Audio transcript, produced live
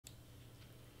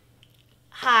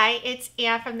Hi, it's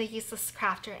Anne from The Useless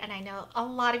Crafter, and I know a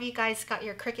lot of you guys got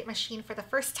your Cricut machine for the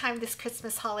first time this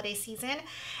Christmas holiday season,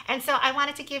 and so I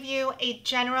wanted to give you a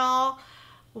general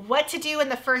what to do in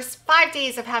the first 5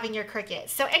 days of having your Cricut.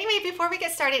 So anyway, before we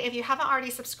get started, if you haven't already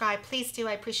subscribed, please do.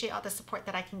 I appreciate all the support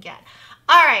that I can get.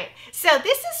 All right, so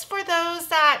this is for those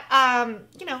that,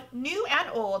 new and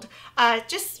old,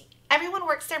 everyone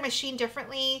works their machine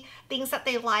differently, things that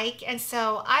they like, and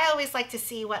so I always like to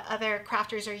see what other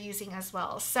crafters are using as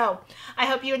well. So I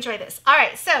hope you enjoy this. All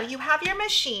right, so you have your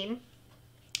machine.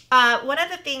 One of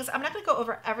the things, I'm not going to go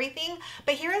over everything,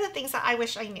 but here are the things that I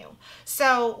wish I knew.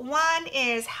 So one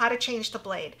is how to change the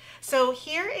blade. So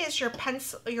here is your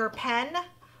pencil, your pen,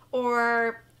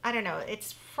 or I don't know,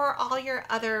 it's for all your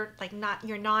other, like not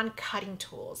your non-cutting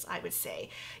tools, I would say.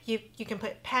 You can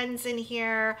put pens in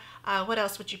here. What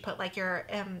else would you put? Like your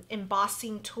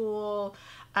embossing tool,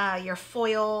 your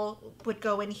foil would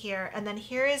go in here. And then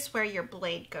here is where your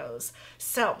blade goes.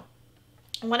 So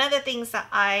one of the things that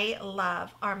I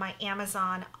love are my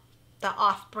Amazon, the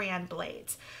off-brand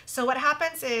blades. So what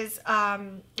happens is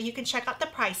you can check out the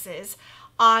prices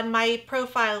on my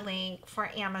profile link for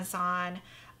Amazon.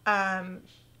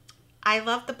 I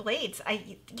love the blades.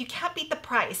 You can't beat the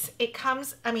price. It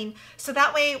comes, so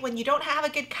that way when you don't have a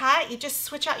good cut, you just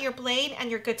switch out your blade and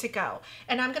you're good to go.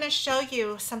 And I'm gonna show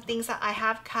you some things that I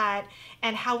have cut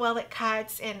and how well it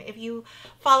cuts. And if you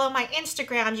follow my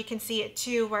Instagram, you can see it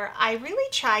too, where I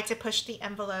really try to push the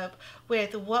envelope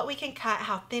with what we can cut,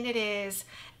 how thin it is,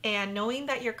 and knowing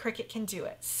that your Cricut can do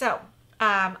it. So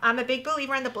I'm a big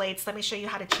believer in the blades. Let me show you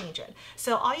how to change it.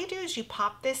 So all you do is you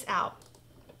pop this out.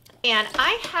 And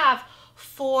I have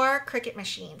 4 Cricut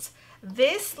machines.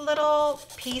 This little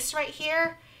piece right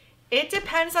here, it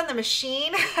depends on the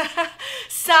machine.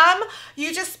 Some,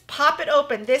 you just pop it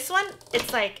open. This one,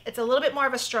 it's a little bit more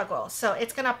of a struggle. So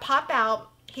it's gonna pop out.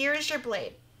 Here's your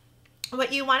blade.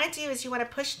 What you wanna do is you wanna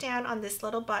push down on this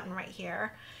little button right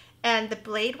here, and the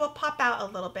blade will pop out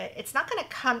a little bit. It's not gonna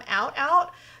come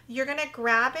out. You're gonna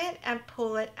grab it and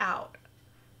pull it out.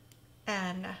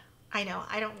 And I know,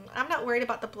 I'm not worried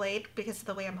about the blade because of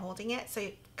the way I'm holding it. So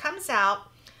it comes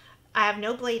out. I have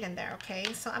no blade in there,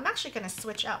 okay? So I'm actually gonna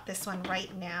switch out this one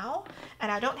right now. And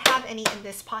I don't have any in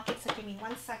this pocket, so give me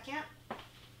 1 second.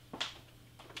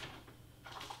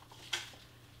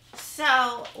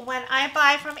 So when I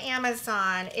buy from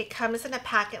Amazon, it comes in a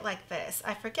packet like this.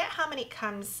 I forget how many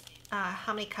comes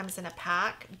in a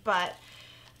pack, but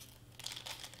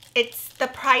the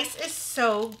price is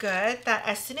so good that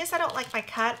as soon as I don't like my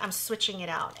cut, I'm switching it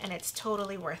out, and it's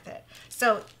totally worth it.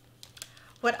 So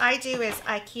what I do is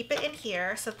I keep it in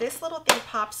here. So this little thing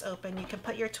pops open. You can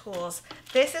put your tools.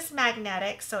 This is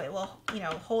magnetic, so it will,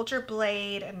 hold your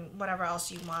blade and whatever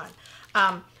else you want.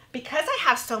 Because I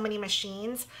have so many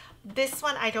machines, this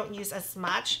one I don't use as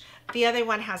much. The other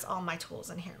one has all my tools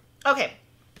in here. Okay,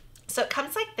 so it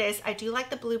comes like this. I do like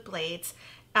the blue blades.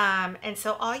 And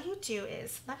so all you do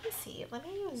is, let me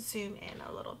zoom in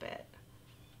a little bit.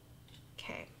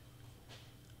 Okay.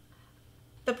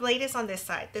 The blade is on this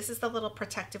side. This is the little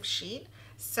protective sheet.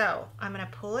 So I'm going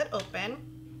to pull it open,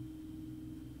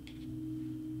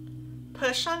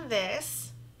 push on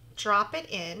this, drop it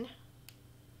in,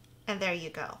 and there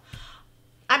you go.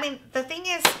 The thing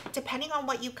is, depending on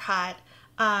what you cut,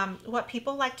 what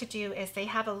people like to do is they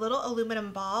have a little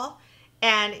aluminum ball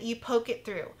and you poke it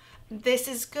through. This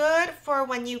is good for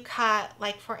when you cut,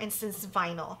 like for instance,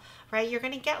 vinyl, right? You're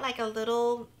gonna get like a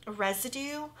little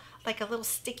residue, like a little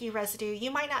sticky residue.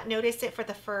 You might not notice it for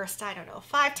the first,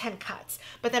 5-10 cuts,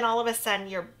 but then all of a sudden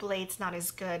your blade's not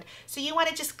as good. So you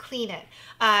wanna just clean it.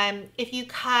 If you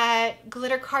cut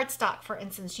glitter cardstock, for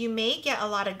instance, you may get a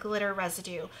lot of glitter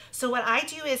residue. So what I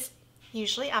do is,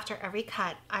 usually after every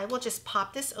cut, I will just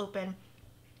pop this open,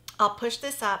 I'll push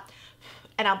this up,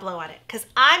 and I'll blow on it because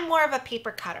I'm more of a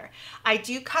paper cutter. I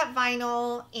do cut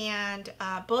vinyl, and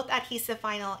both adhesive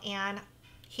vinyl and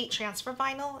heat transfer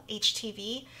vinyl,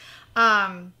 HTV.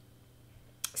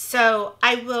 So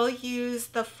I will use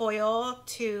the foil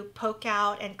to poke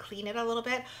out and clean it a little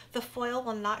bit. The foil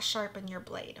will not sharpen your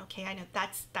blade, okay? I know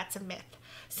that's a myth.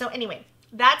 So anyway,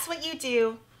 that's what you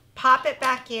do. Pop it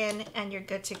back in and you're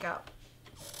good to go.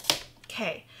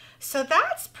 Okay. So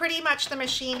that's pretty much the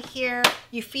machine here.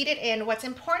 You feed it in. What's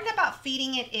important about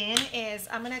feeding it in is,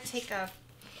 I'm gonna take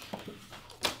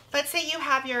let's say you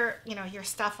have your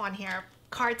stuff on here,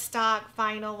 cardstock,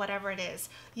 vinyl, whatever it is.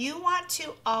 You want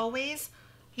to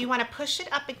push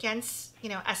it up against,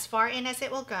 as far in as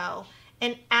it will go.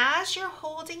 And as you're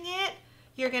holding it,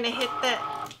 you're gonna hit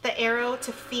the arrow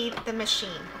to feed the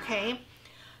machine, okay?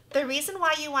 The reason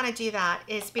why you want to do that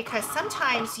is because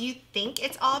sometimes you think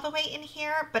it's all the way in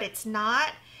here, but it's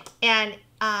not, and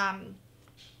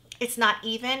it's not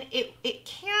even. It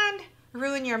can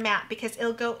ruin your mat because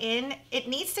it'll go in. It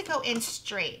needs to go in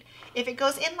straight. If it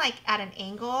goes in like at an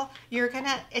angle,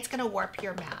 it's gonna warp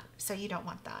your mat, so you don't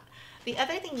want that. The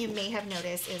other thing you may have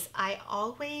noticed is I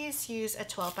always use a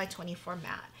 12 by 24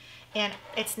 mat. And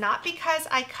it's not because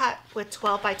I cut with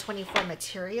 12 by 24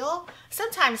 material.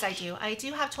 Sometimes I do. I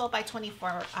do have 12 by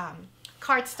 24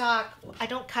 cardstock. I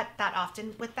don't cut that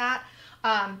often with that.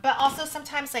 But also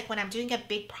sometimes, like when I'm doing a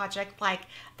big project like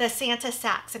the Santa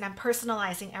sacks and I'm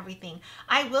personalizing everything,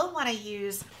 I will want to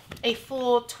use a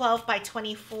full 12 by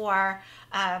 24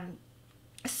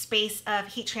 space of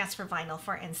heat transfer vinyl,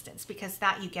 for instance, because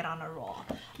that you get on a roll.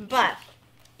 But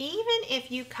even if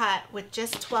you cut with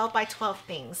just 12 by 12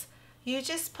 things, you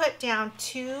just put down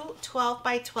 2 12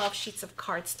 by 12 sheets of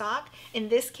cardstock. In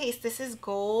this case, this is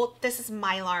gold. This is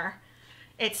Mylar.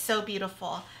 It's so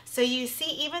beautiful. So you see,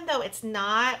 even though it's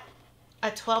not a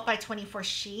 12 by 24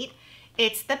 sheet,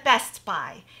 it's the best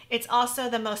buy. It's also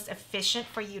the most efficient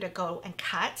for you to go and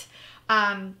cut.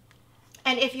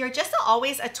 And if you're just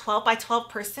always a 12 by 12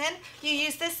 person, you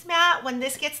use this mat. When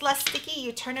this gets less sticky,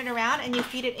 you turn it around and you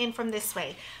feed it in from this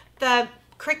way. The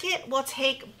Cricut will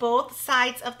take both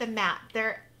sides of the mat.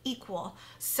 They're equal.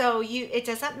 So it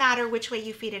doesn't matter which way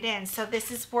you feed it in. So this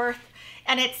is worth,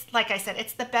 and it's, like I said,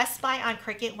 it's the best buy on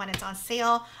Cricut when it's on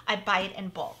sale. I buy it in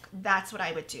bulk. That's what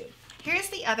I would do. Here's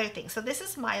the other thing. So this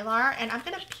is Mylar, and I'm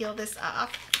gonna peel this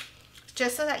off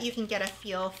just so that you can get a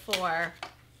feel for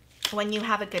when you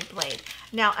have a good blade.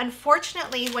 Now,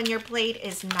 unfortunately, when your blade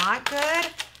is not good,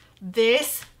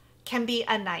 this can be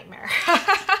a nightmare.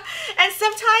 And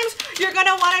sometimes you're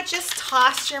gonna wanna just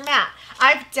toss your mat.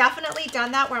 I've definitely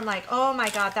done that where I'm like, oh my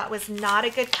God, that was not a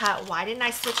good cut. Why didn't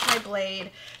I switch my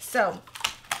blade? So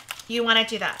you wanna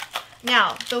do that.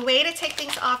 Now, the way to take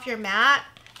things off your mat,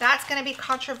 that's gonna be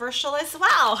controversial as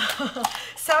well.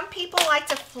 Some people like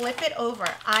to flip it over.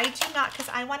 I do not, because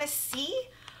I wanna see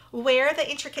where the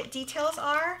intricate details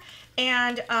are.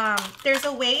 And there's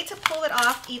a way to pull it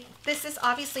off. This is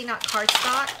obviously not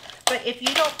cardstock, but if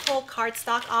you don't pull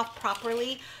cardstock off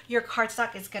properly, your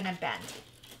cardstock is gonna bend.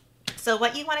 So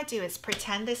what you wanna do is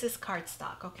pretend this is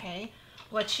cardstock, okay?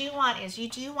 What you want is, you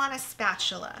do want a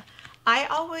spatula. I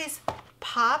always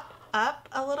pop up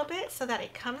a little bit so that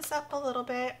it comes up a little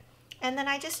bit, and then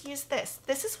I just use this.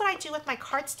 This is what I do with my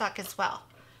cardstock as well.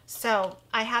 So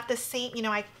I have the same, you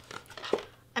know,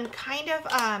 I'm kind of,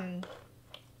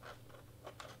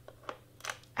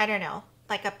 I don't know,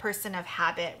 like a person of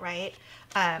habit, right?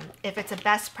 If it's a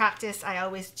best practice, I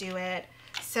always do it.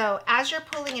 So as you're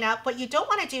pulling it up, what you don't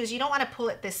want to do is you don't want to pull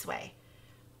it this way,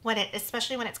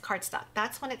 especially when it's cardstock.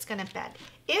 That's when it's going to bend.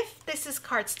 If this is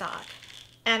cardstock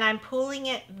and I'm pulling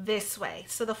it this way,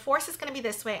 so the force is going to be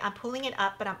this way, I'm pulling it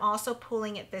up, but I'm also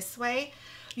pulling it this way,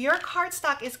 your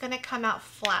cardstock is going to come out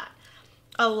flat.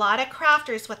 A lot of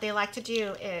crafters, what they like to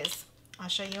do is, I'll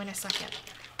show you in a second,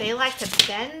 they like to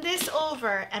bend this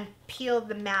over and peel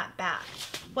the mat back.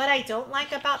 What I don't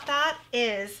like about that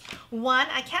is, one,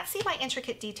 I can't see my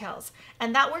intricate details,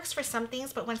 and that works for some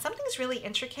things, but when something's really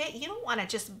intricate, you don't want to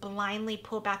just blindly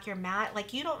pull back your mat.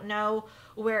 Like, you don't know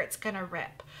where it's gonna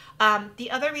rip.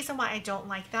 The other reason why I don't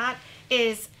like that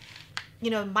is, you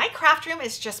know, my craft room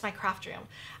is just my craft room.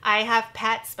 I have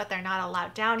pets, but they're not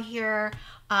allowed down here.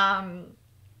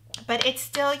 But it's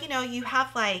still, you know, you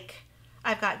have like,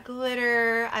 I've got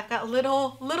glitter, I've got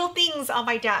little things on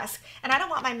my desk, and I don't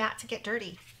want my mat to get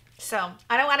dirty. So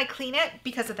I don't want to clean it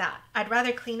because of that. I'd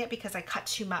rather clean it because I cut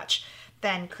too much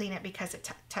than clean it because it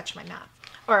touched my mat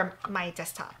or my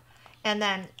desktop. And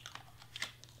then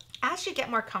as you get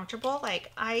more comfortable,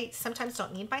 like, I sometimes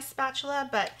don't need my spatula,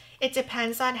 but it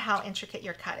depends on how intricate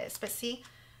your cut is. But see,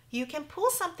 you can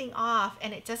pull something off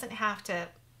and it doesn't have to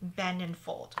bend and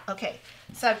fold. Okay,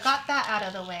 so I've got that out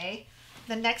of the way.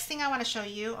 The next thing I want to show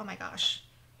you, oh my gosh,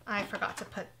 I forgot to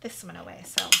put this one away.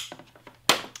 So,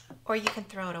 or you can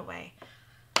throw it away.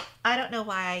 I don't know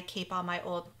why I keep all my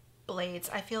old blades.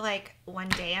 I feel like one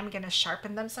day I'm gonna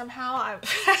sharpen them somehow. I'm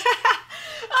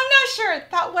not sure.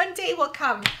 That one day will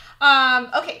come.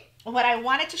 Okay, what I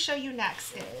wanted to show you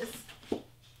next is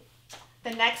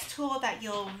the next tool that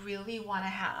you'll really want to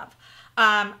have.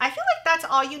 I feel like that's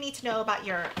all you need to know about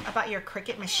your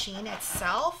Cricut machine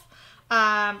itself.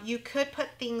 You could put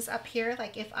things up here,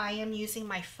 like if I am using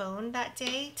my phone that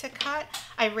day to cut.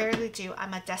 I rarely do.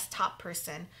 I'm a desktop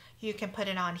person. You can put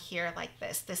it on here like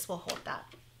this. This will hold that.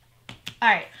 All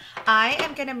right, I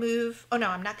am gonna move. Oh no,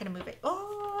 I'm not gonna move it.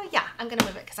 Oh yeah, I'm gonna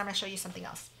move it because I'm gonna show you something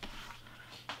else.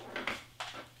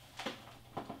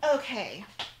 Okay,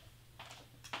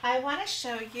 I want to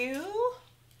show you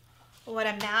what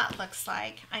a mat looks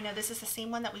like. I know this is the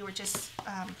same one that we were just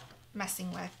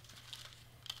messing with.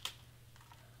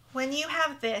 When you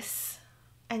have this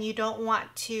and you don't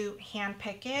want to hand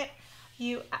pick it,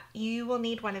 you will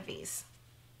need one of these.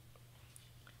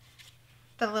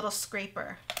 The little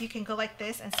scraper. You can go like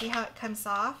this and see how it comes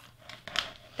off.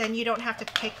 Then you don't have to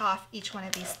pick off each one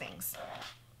of these things.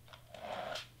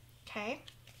 Okay.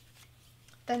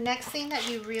 The next thing that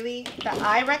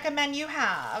I recommend you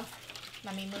have,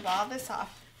 let me move all this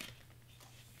off,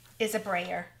 is a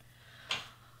brayer.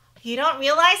 You don't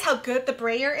realize how good the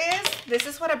brayer is? This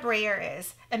is what a brayer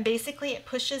is. And basically it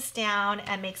pushes down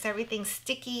and makes everything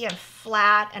sticky and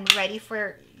flat and ready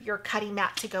for your cutting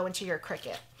mat to go into your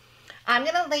Cricut. I'm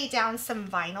gonna lay down some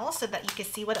vinyl so that you can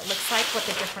see what it looks like, what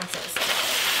the difference is.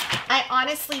 I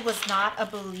honestly was not a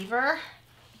believer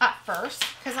at first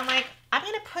because I'm like, I'm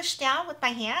gonna push down with my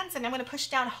hands and I'm gonna push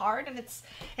down hard and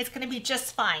it's gonna be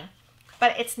just fine.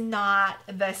 But it's not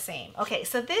the same. Okay,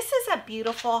 so this is a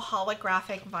beautiful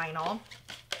holographic vinyl.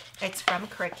 It's from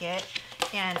Cricut,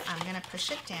 and I'm gonna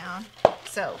push it down.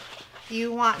 So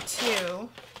you want to,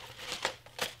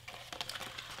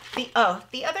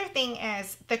 the other thing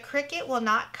is the Cricut will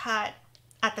not cut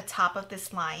at the top of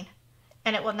this line,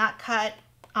 and it will not cut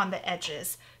on the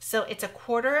edges. So it's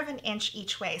 1/4 of an inch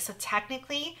each way. So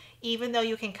technically, even though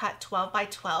you can cut 12 by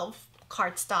 12,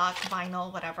 cardstock,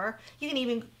 vinyl, whatever. You can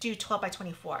even do 12 by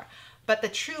 24. But the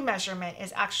true measurement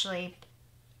is actually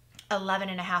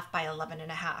 11.5 by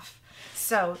 11.5.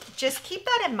 So just keep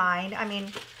that in mind. I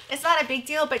mean, it's not a big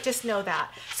deal, but just know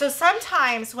that. So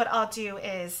sometimes what I'll do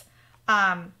is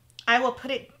I will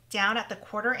put it down at the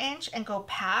 1/4 inch and go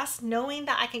past, knowing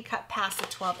that I can cut past the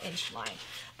 12-inch line.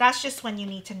 That's just when you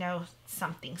need to know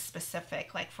something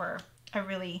specific, like for a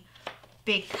really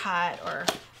big cut or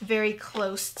very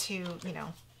close to, you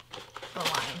know, the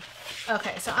line.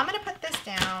 Okay, so I'm gonna put this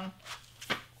down.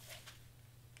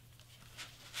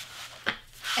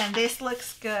 And this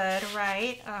looks good,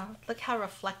 right? Look how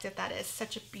reflective that is.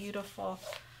 Such a beautiful,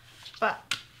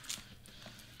 but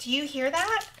do you hear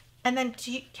that? And then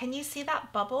can you see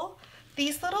that bubble?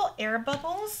 These little air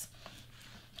bubbles,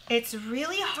 it's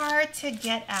really hard to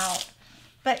get out,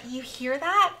 but you hear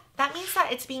that? That means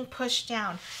that it's being pushed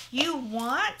down. You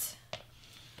want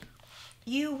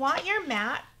your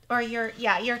mat or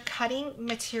your cutting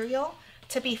material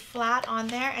to be flat on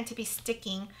there and to be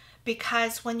sticking,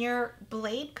 because when your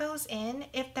blade goes in,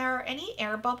 if there are any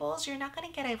air bubbles, you're not going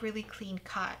to get a really clean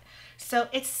cut. So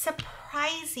it's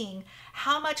surprising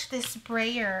how much this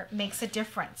brayer makes a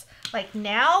difference. Like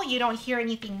now you don't hear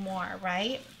anything more,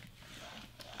 right?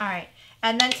 All right,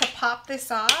 and then to pop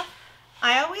this off,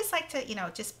 I always like to, you know,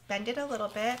 just bend it a little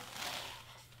bit.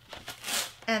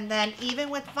 And then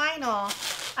even with vinyl,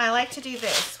 I like to do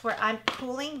this, where I'm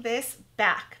pulling this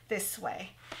back this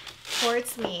way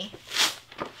towards me.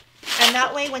 And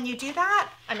that way when you do that,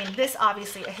 I mean, this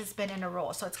obviously has been in a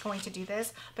roll, so it's going to do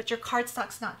this, but your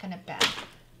cardstock's not gonna bend.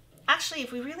 Actually,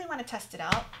 if we really wanna test it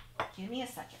out, give me a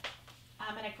second.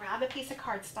 I'm gonna grab a piece of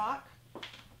cardstock.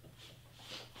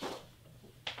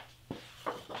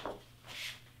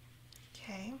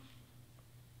 Okay.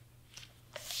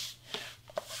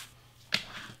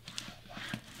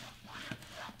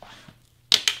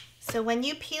 So when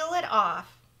you peel it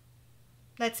off,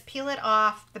 let's peel it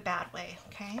off the bad way,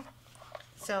 okay?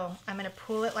 So I'm gonna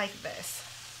pull it like this.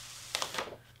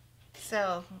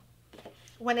 So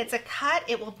when it's a cut,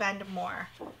 it will bend more.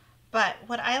 But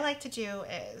what I like to do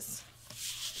is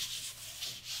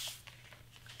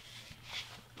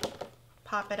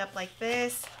pop it up like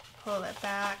this, pull it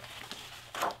back,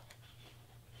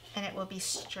 and it will be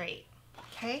straight,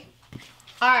 okay?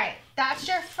 All right, that's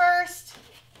your first.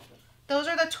 Those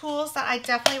are the tools that I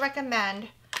definitely recommend.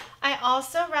 I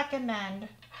also recommend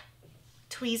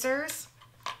tweezers.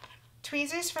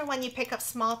 Tweezers for when you pick up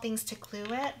small things to glue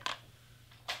it.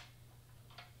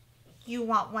 You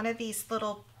want one of these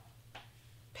little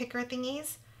picker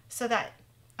thingies so that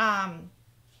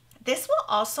this will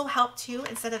also help too,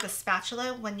 instead of the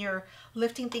spatula when you're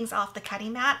lifting things off the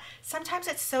cutting mat. Sometimes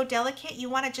it's so delicate, you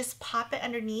want to just pop it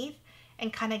underneath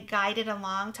and kind of guide it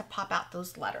along to pop out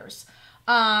those letters.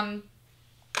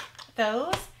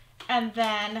 Those, and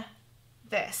then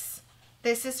this.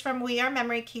 This is from We Are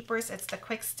Memory Keepers. It's the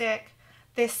quick stick.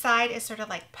 This side is sort of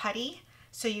like putty,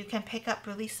 so you can pick up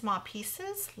really small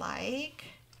pieces like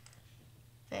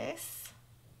this.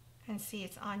 And see,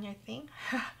 it's on your thing,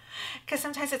 because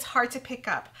sometimes it's hard to pick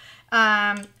up.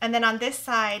 And then on this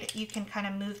side, you can kind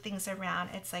of move things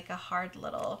around. It's like a hard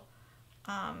little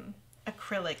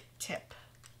acrylic tip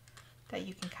that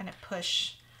you can kind of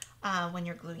push when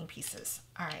you're gluing pieces.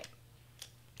 All right.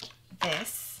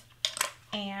 this,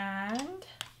 and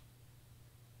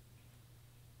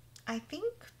I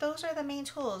think those are the main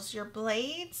tools. Your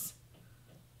blades,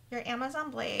 your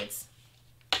Amazon blades.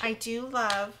 I do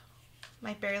love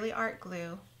my Barely Art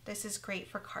glue. This is great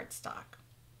for cardstock.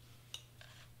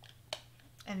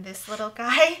 And this little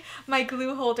guy, my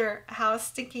glue holder, how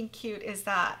stinking cute is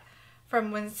that?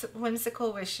 From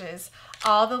Whimsical Wishes.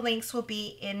 All the links will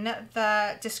be in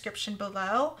the description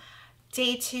below.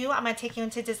 Day 2, I'm going to take you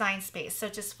into Design Space. So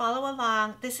just follow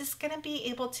along. This is going to be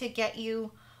able to get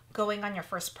you going on your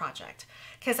first project,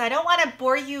 because I don't want to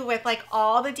bore you with like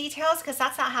all the details, because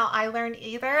that's not how I learned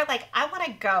either. Like, I want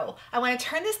to go. I want to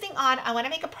turn this thing on. I want to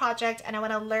make a project, and I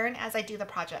want to learn as I do the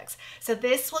projects. So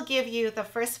this will give you, the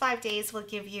first 5 days will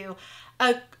give you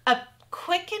a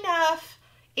quick enough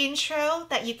intro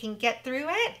that you can get through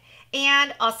it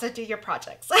and also do your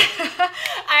projects. All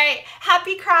right,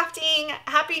 happy crafting,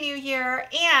 happy new year.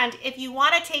 And if you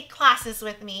want to take classes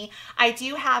with me, I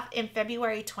do have in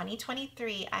February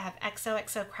 2023, I have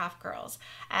XOXO Craft Girls.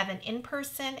 I have an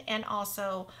in-person and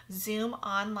also Zoom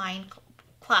online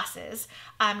classes.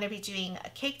 I'm going to be doing a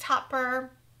cake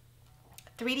topper,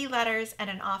 3D letters, and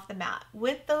an off the mat.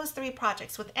 With those 3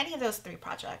 projects, with any of those 3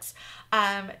 projects,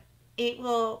 it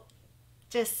will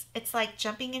just, it's like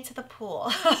jumping into the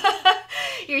pool.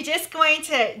 You're just going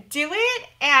to do it,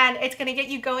 and it's going to get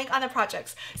you going on the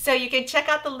projects. So you can check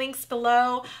out the links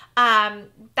below.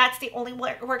 That's the only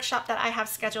workshop that I have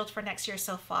scheduled for next year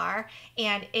so far,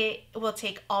 and it will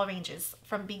take all ranges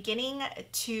from beginning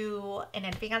to an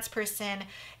advanced person.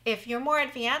 If you're more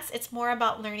advanced, it's more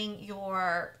about learning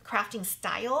your crafting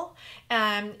style.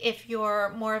 If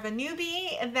you're more of a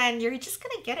newbie, then you're just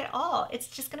going to get it all. It's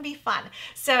just going to be fun.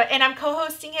 So, and I'm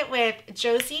co-hosting it with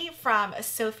Josie from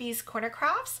Sophie's Corner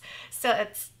Crafts. So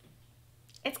it's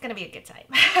going to be a good time.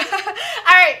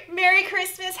 All right. Merry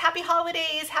Christmas, happy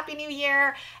holidays, happy new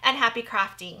year, and happy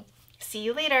crafting. See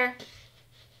you later.